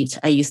moist heat.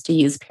 I used to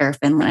use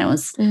paraffin when I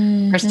was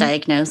first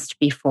diagnosed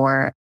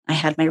before I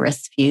had my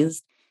wrists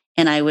fused.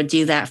 And I would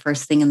do that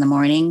first thing in the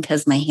morning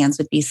because my hands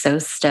would be so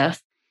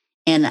stiff.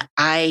 And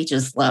I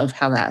just loved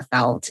how that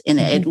felt. And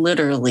it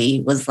literally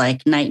was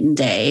like night and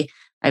day.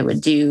 I would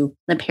do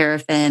the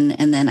paraffin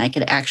and then I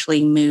could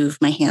actually move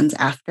my hands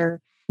after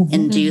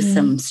and do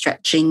some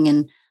stretching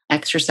and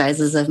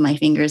exercises of my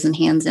fingers and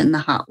hands in the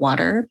hot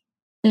water.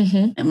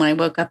 And when I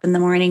woke up in the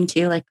morning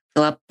too, like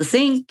fill up the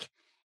sink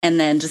and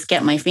then just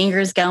get my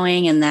fingers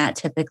going. And that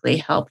typically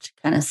helped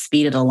kind of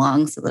speed it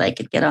along so that I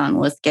could get on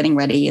with getting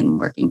ready and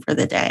working for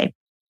the day.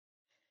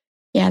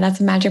 Yeah, that's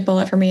a magic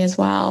bullet for me as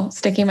well.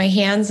 Sticking my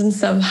hands in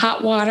some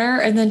hot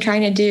water and then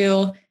trying to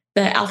do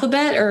the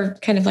alphabet or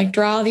kind of like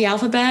draw the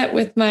alphabet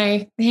with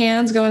my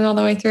hands going all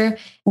the way through.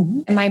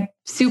 And my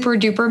super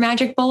duper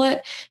magic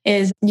bullet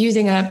is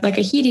using a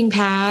heating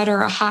pad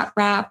or a hot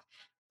wrap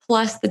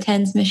plus the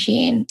TENS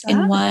machine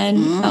in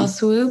one fell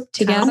swoop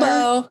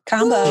together.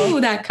 Combo.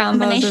 Ooh, that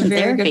combo is a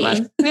very good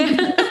one.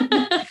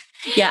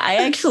 Yeah,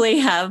 I actually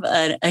have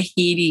a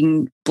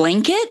heating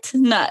blanket,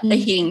 not a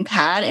heating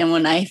pad. And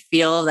when I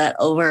feel that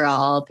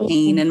overall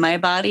pain in my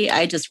body,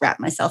 I just wrap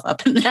myself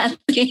up in that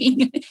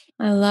thing.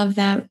 I love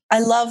that. I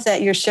love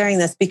that you're sharing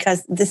this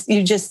because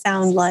you just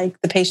sound like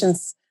the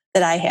patients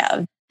that I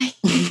have.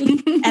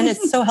 And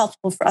it's so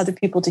helpful for other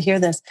people to hear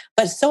this.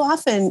 But so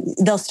often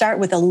they'll start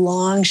with a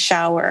long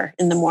shower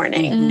in the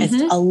morning.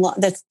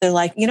 It's they're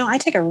like, I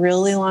take a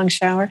really long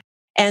shower.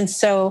 And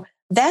so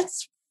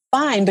that's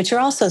fine, but you're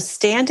also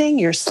standing,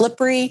 you're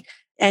slippery,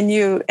 and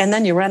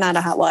then you run out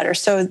of hot water.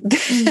 So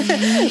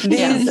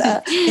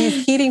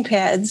these heating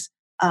pads,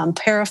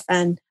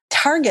 paraffin,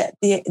 target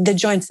the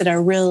joints that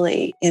are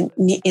really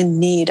in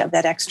need of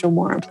that extra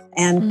warmth.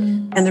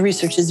 And the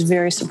research is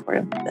very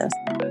supportive of this.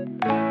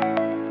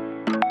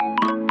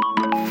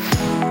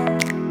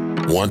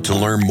 Want to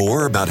learn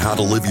more about how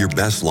to live your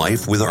best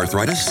life with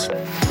arthritis?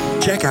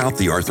 Check out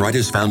the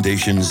Arthritis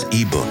Foundation's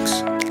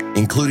ebooks,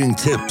 including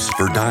tips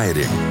for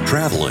dieting,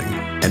 traveling,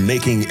 and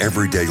making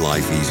everyday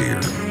life easier.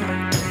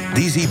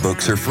 These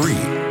ebooks are free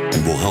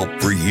and will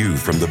help free you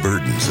from the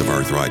burdens of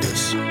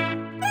arthritis.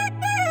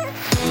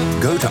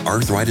 Go to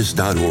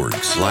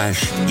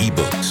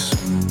arthritis.org/ebooks.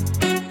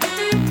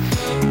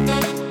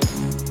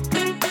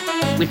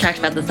 We talked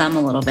about the thumb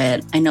a little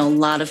bit. I know a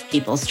lot of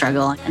people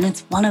struggle, and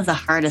it's one of the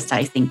hardest,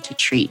 I think, to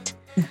treat.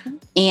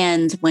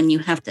 And when you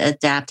have to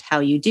adapt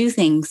how you do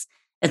things,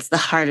 it's the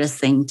hardest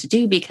thing to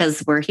do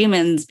because we're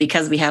humans,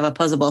 because we have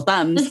opposable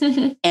thumbs.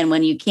 And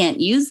when you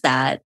can't use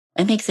that,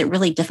 it makes it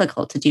really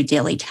difficult to do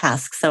daily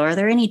tasks. So are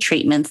there any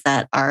treatments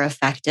that are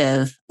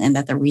effective and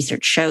that the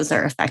research shows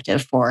are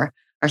effective for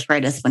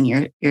arthritis when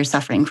you're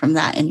suffering from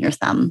that in your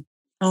thumb?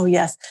 Oh,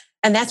 yes.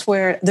 And that's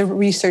where the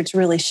research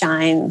really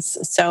shines.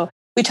 So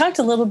we talked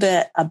a little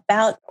bit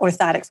about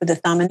orthotic for the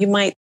thumb, and you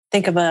might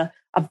think of a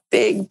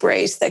big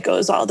brace that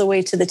goes all the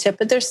way to the tip,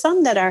 but there's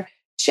some that are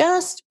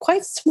just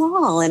quite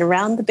small and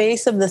around the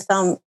base of the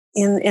thumb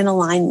in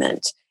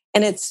alignment.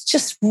 And it's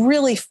just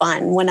really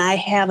fun when I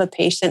have a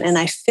patient and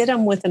I fit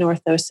them with an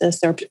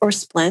orthosis or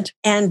splint.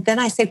 And then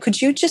I say,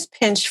 could you just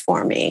pinch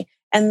for me?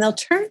 And they'll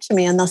turn to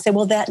me and they'll say,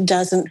 well, that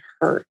doesn't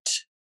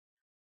hurt.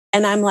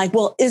 And I'm like,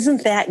 well,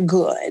 isn't that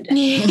good?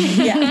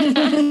 Yeah.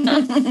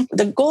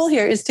 The goal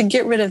here is to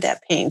get rid of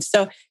that pain.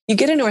 So you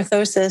get an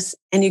orthosis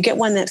and you get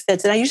one that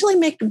fits. And I usually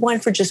make one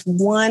for just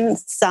one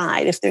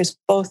side if there's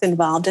both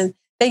involved. And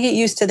they get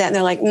used to that. And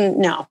they're like,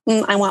 no,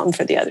 I want one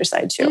for the other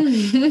side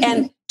too.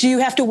 And do you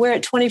have to wear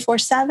it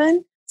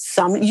 24/7?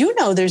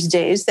 There's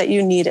days that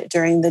you need it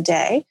during the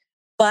day.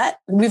 But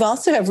we've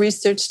also have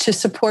research to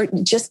support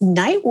just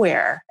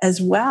nightwear as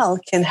well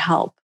can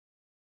help.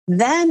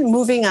 Then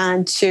moving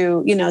on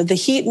to, the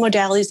heat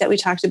modalities that we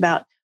talked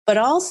about, but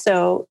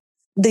also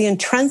the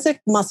intrinsic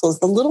muscles,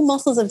 the little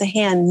muscles of the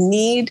hand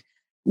need,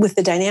 with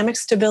the dynamic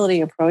stability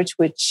approach,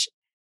 which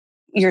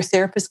your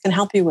therapist can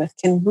help you with,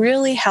 can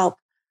really help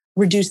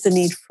reduce the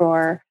need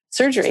for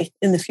surgery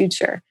in the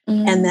future.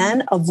 And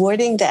then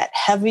avoiding that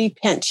heavy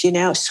pinch,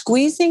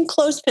 squeezing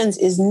clothespins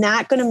is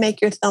not going to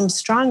make your thumb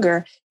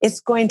stronger. It's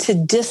going to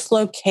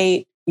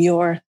dislocate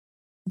your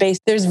base.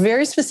 There's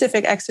very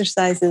specific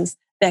exercises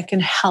that can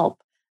help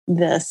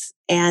this,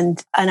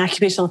 and an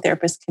occupational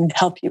therapist can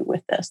help you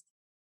with this.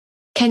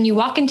 Can you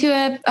walk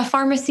into a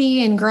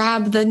pharmacy and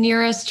grab the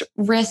nearest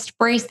wrist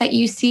brace that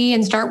you see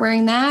and start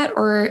wearing that?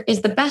 Or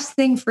is the best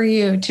thing for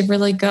you to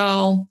really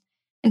go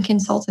and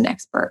consult an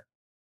expert?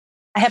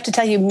 I have to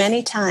tell you,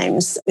 many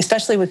times,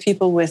 especially with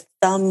people with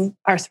thumb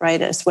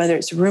arthritis, whether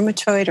it's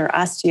rheumatoid or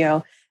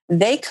osteo,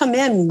 they come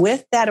in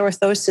with that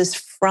orthosis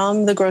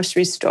from the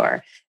grocery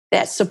store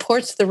that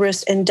supports the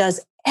wrist and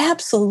does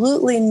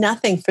absolutely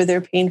nothing for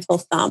their painful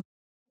thumb.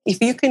 If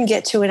you can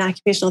get to an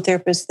occupational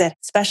therapist that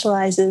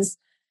specializes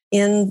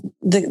in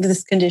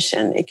this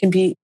condition, it can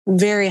be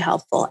very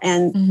helpful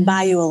and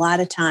buy you a lot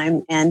of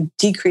time and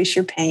decrease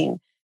your pain,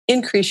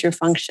 increase your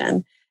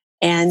function.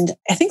 And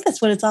I think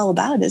that's what it's all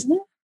about, isn't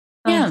it?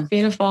 Yeah. Oh,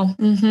 beautiful.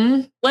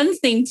 One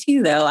thing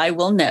too, though, I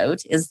will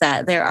note is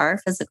that there are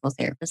physical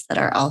therapists that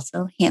are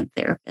also hand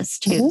therapists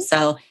too.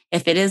 So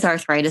if it is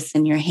arthritis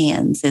in your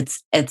hands,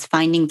 it's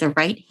finding the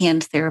right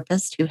hand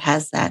therapist who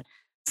has that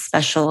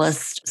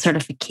specialist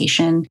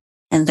certification,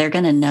 and they're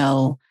going to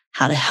know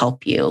how to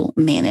help you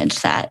manage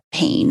that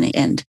pain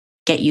and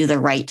get you the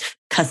right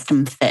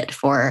custom fit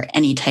for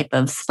any type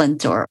of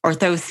splint or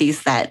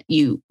orthoses that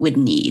you would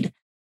need.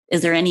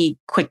 Is there any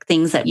quick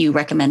things that you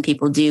recommend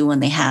people do when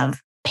they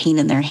have pain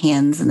in their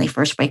hands and they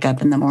first wake up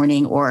in the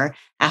morning or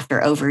after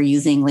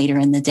overusing later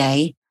in the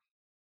day?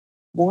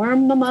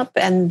 Warm them up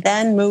and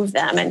then move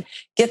them and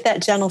get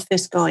that gentle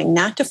fist going,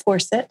 not to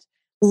force it.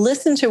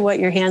 Listen to what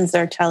your hands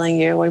are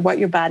telling you or what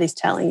your body's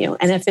telling you.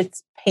 And if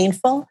it's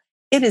painful,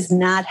 it is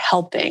not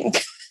helping.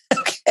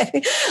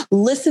 Okay.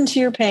 Listen to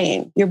your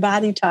pain. Your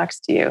body talks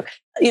to you.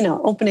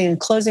 Opening and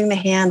closing the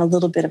hand, a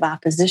little bit of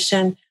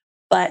opposition,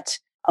 but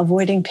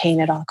avoiding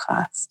pain at all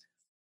costs.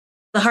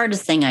 The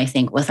hardest thing, I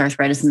think, with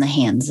arthritis in the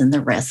hands and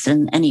the wrists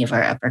and any of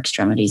our upper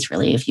extremities,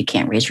 really, if you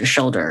can't raise your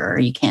shoulder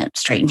or you can't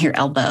straighten your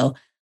elbow,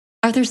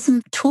 Are there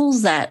some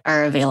tools that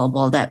are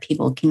available that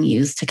people can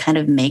use to kind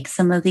of make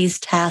some of these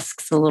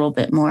tasks a little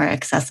bit more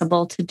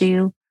accessible to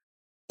do?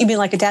 You mean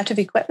like adaptive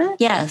equipment?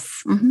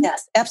 Yes.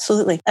 Yes,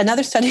 absolutely.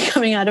 Another study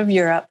coming out of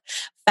Europe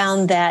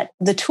found that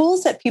the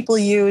tools that people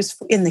use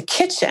in the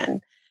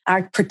kitchen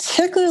are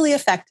particularly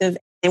effective.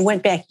 They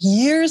went back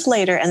years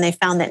later and they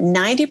found that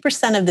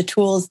 90% of the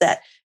tools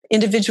that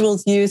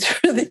individuals use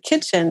for the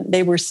kitchen,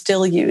 they were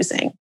still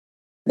using.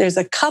 There's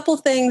a couple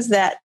things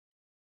that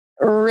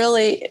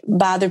really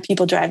bother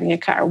people driving a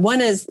car.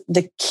 One is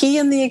the key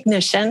in the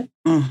ignition,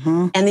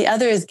 and the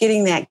other is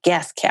getting that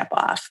gas cap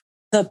off.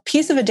 The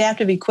piece of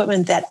adaptive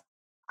equipment that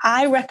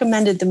I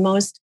recommended the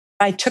most,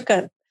 I took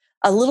a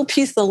little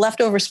piece of the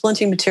leftover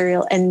splinting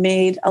material and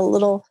made a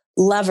little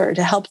lever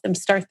to help them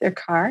start their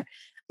car,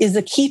 is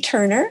a key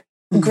turner.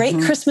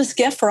 Great Christmas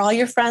gift for all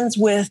your friends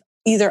with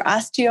either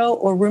osteo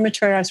or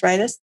rheumatoid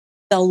arthritis.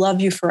 They'll love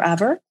you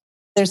forever.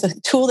 There's a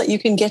tool that you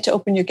can get to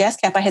open your gas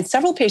cap. I had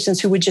several patients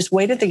who would just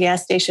wait at the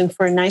gas station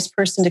for a nice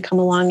person to come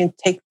along and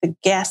take the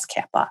gas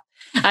cap off.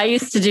 I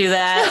used to do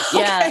that. Okay.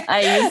 Yeah,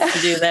 I used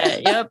to do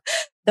that. Yep.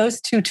 Those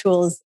two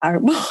tools are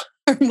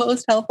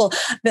most helpful.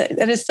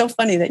 That is so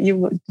funny that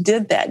you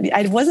did that.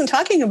 I wasn't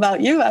talking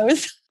about you. I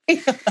was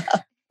talking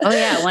about... Oh,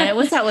 yeah. When it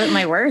was at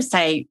my worst,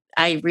 I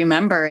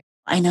remember,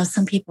 I know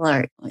some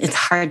people it's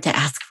hard to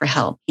ask for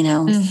help,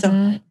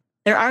 So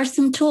there are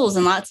some tools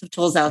and lots of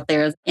tools out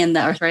there. And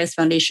the Arthritis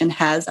Foundation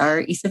has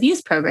our Ease of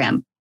Use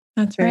program.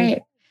 That's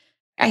right.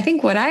 I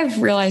think what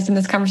I've realized in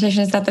this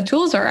conversation is that the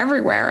tools are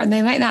everywhere and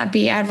they might not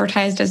be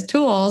advertised as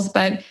tools,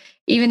 but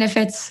even if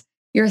it's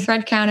your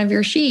thread count of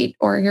your sheet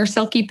or your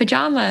silky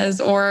pajamas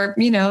or,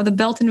 the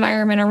built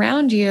environment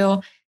around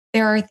you,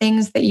 there are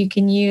things that you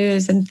can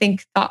use and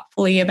think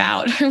thoughtfully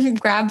about,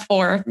 grab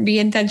for, be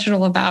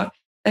intentional about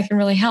that can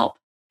really help.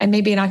 And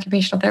maybe an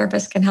occupational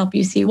therapist can help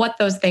you see what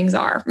those things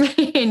are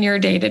in your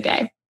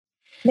day-to-day.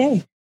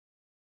 Yay.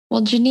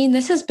 Well, Janine,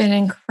 this has been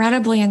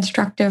incredibly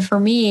instructive for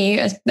me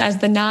as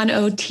the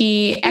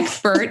non-OT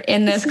expert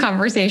in this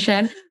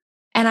conversation.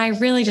 And I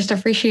really just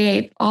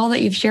appreciate all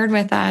that you've shared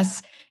with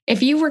us.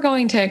 If you were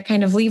going to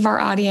kind of leave our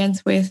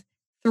audience with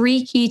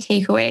 3 key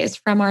takeaways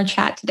from our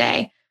chat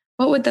today,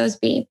 what would those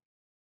be?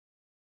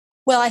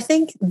 Well, I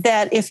think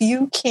that if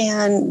you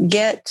can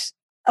get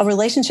a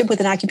relationship with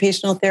an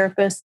occupational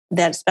therapist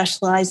that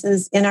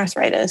specializes in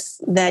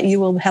arthritis, that you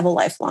will have a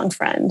lifelong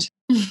friend.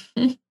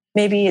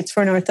 Maybe it's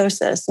for an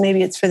orthosis.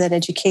 Maybe it's for that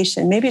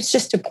education. Maybe it's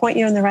just to point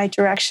you in the right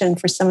direction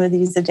for some of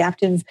these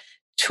adaptive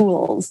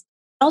tools.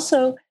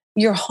 Also,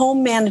 your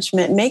home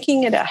management,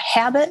 making it a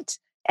habit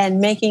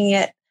and making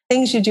it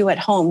things you do at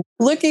home.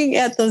 Looking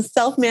at those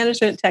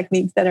self-management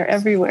techniques that are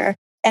everywhere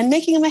and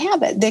making them a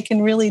habit. They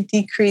can really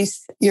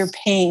decrease your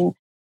pain.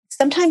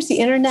 Sometimes the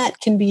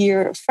internet can be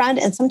your friend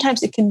and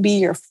sometimes it can be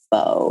your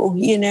foe.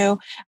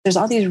 There's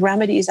all these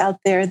remedies out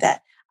there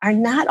that are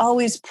not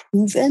always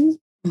proven.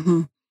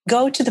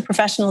 Go to the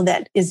professional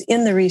that is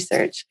in the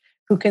research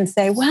who can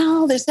say,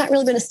 well, there's not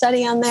really been a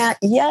study on that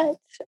yet.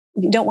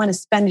 You don't want to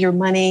spend your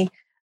money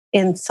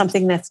in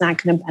something that's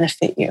not going to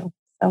benefit you.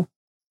 So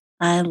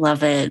I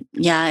love it.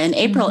 Yeah. And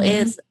April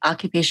is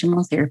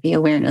Occupational Therapy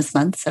Awareness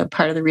Month. So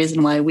part of the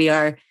reason why we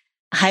are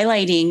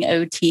highlighting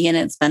OT and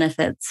its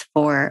benefits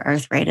for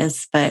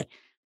arthritis. But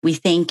we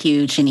thank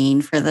you,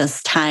 Janine, for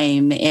this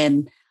time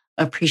and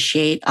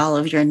appreciate all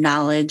of your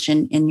knowledge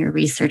and your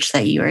research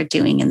that you are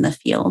doing in the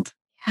field.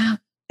 Yeah.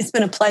 It's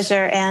been a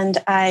pleasure. And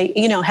I,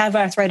 have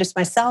arthritis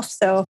myself,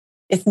 so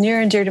it's near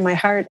and dear to my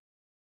heart.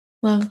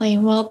 Lovely.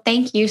 Well,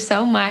 thank you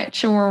so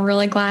much. And we're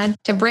really glad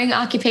to bring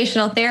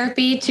occupational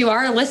therapy to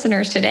our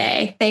listeners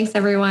today. Thanks,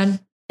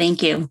 everyone.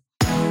 Thank you.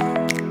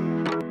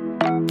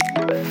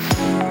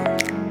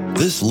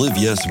 This Live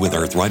Yes with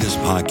Arthritis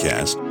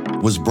podcast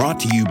was brought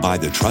to you by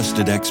the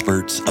trusted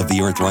experts of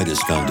the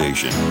Arthritis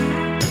Foundation.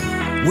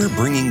 We're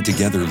bringing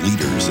together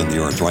leaders in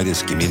the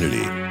arthritis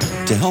community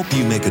to help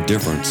you make a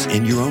difference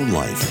in your own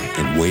life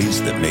in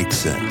ways that make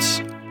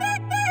sense.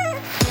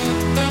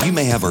 You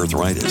may have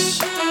arthritis,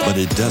 but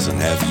it doesn't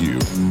have you.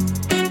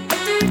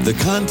 The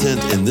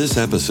content in this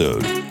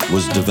episode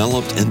was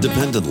developed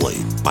independently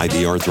by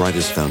the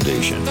Arthritis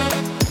Foundation.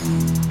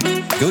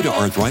 Go to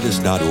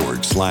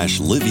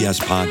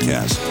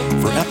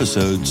arthritis.org/LiveYesPodcast for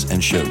episodes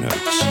and show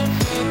notes.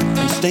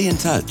 And stay in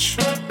touch.